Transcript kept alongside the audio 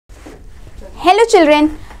Hello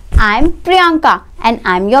children, I am Priyanka and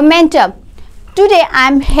I am your mentor. Today I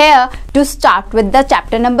am here to start with the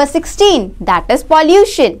chapter number 16, that is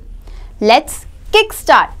pollution. Let's kick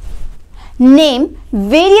start. Name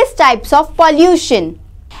various types of pollution.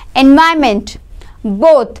 Environment.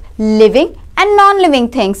 Both living and non-living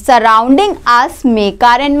things surrounding us make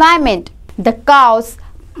our environment. The cows,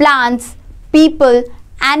 plants, people,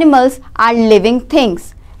 animals are living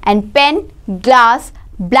things, and pen, glass,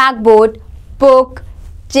 blackboard, book,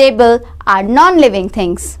 table are non-living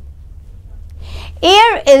things.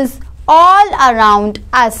 Air is all around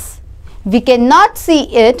us. We cannot see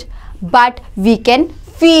it, but we can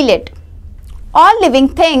feel it. All living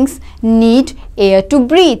things need air to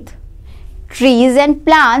breathe. Trees and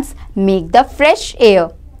plants make the fresh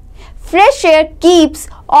air. Fresh air keeps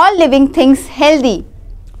all living things healthy.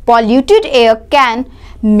 Polluted air can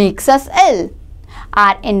make us ill.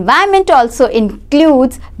 Our environment also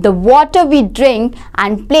includes the water we drink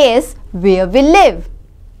and place where we live.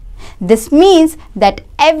 This means that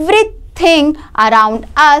everything around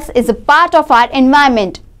us is a part of our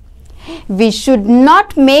environment. We should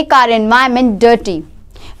not make our environment dirty.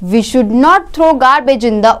 We should not throw garbage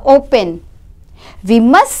in the open. We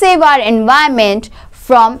must save our environment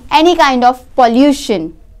from any kind of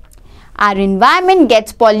pollution. Our environment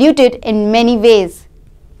gets polluted in many ways.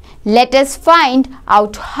 Let us find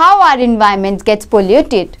out how our environment gets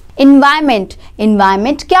polluted. Environment.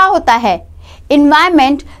 Environment क्या होता है?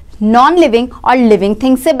 Environment non-living और living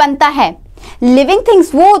things से बनता है. Living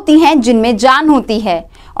things वो होती हैं जिनमें जान होती है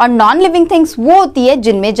और non-living things वो होती है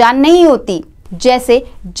जिनमें जान नहीं होती. जैसे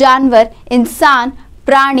जानवर, इंसान,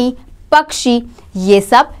 प्राणी, पक्षी, ये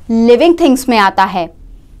सब living things में आता है.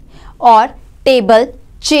 और टेबल,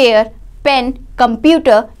 चेयर, पेन,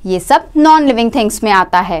 कंप्यूटर ये सब नॉन लिविंग थिंग्स में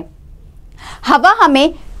आता है. हवा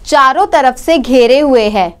हमें चारों तरफ से घेरे हुए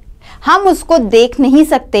है. हम उसको देख नहीं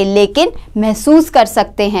सकते लेकिन महसूस कर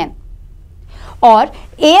सकते हैं. और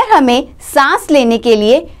एयर हमें सांस लेने के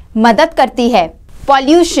लिए मदद करती है.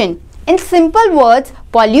 Pollution. In simple words,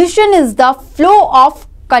 pollution is the flow of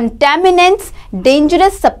contaminants,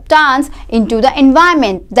 dangerous substance into the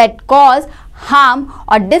environment that cause harm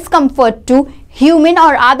or discomfort to human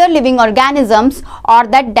or other living organisms or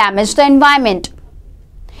that damage the environment.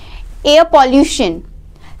 Air pollution.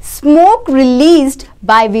 Smoke released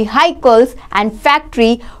by vehicles and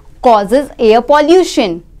factory causes air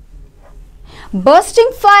pollution.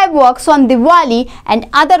 Bursting fireworks on Diwali and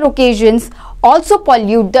other occasions also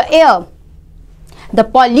pollute the air. The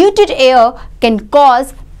polluted air can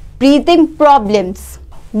cause breathing problems.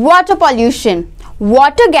 Water pollution.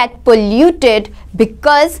 Water gets polluted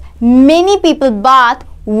because many people bath,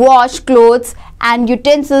 wash clothes and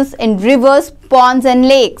utensils in rivers, ponds and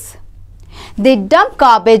lakes. They dump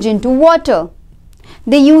garbage into water.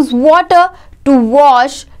 They use water to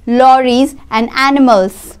wash lorries and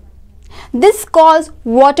animals. This causes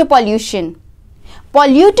water pollution.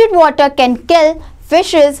 Polluted water can kill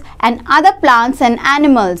fishes and other plants and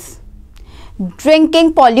animals.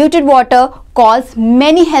 Drinking polluted water causes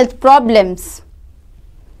many health problems.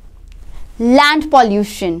 Land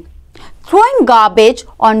pollution. Throwing garbage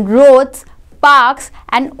on roads, parks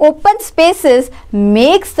and open spaces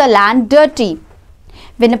makes the land dirty.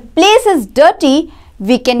 When a place is dirty,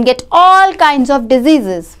 we can get all kinds of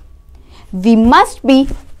diseases. We must be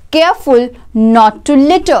careful not to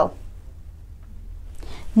litter.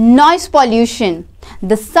 Noise pollution.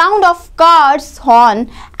 The sound of cars' horn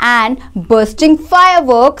and bursting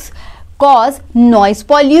fireworks cause noise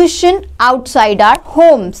pollution outside our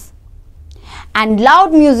homes. And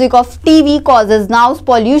loud music of TV causes noise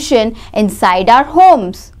pollution inside our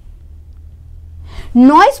homes.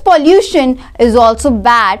 Noise pollution is also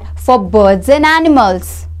bad for birds and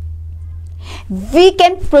animals. We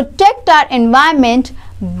can protect our environment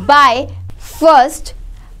by first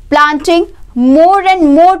planting more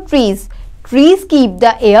and more trees. Trees keep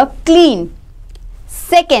the air clean.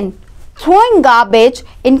 Second, throwing garbage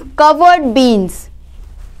in covered bins.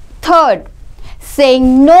 Third,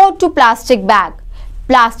 saying no to plastic bag.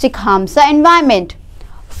 Plastic harms the environment.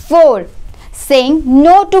 4. Saying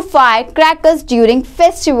no to firecrackers during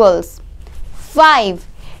festivals. 5.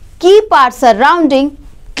 Keep our surrounding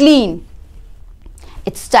clean.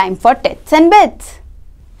 It's time for tits and bits.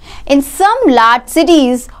 In some large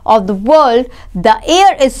cities of the world, the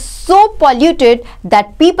air is so polluted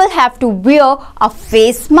that people have to wear a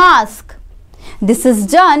face mask. This is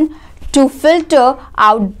done to filter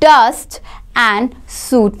out dust and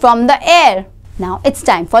soot from the air. Now it's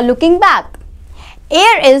time for looking back.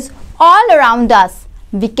 Air is all around us.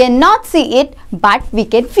 We cannot see it, but we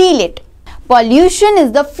can feel it. Pollution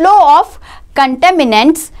is the flow of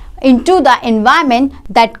contaminants into the environment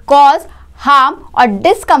that cause harm or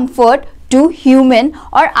discomfort to human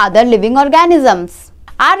or other living organisms.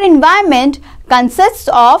 Our environment consists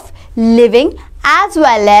of living as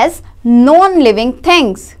well as non-living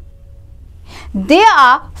things. There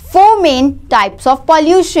are four main types of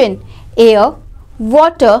pollution: air,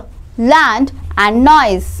 water, land and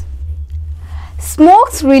noise.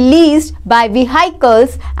 Smokes released by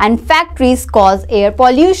vehicles and factories cause air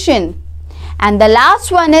pollution. And the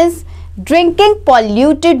last one is drinking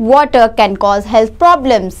polluted water can cause health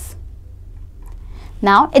problems.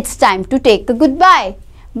 Now it's time to take a goodbye.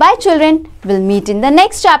 Bye children, we'll meet in the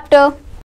next chapter.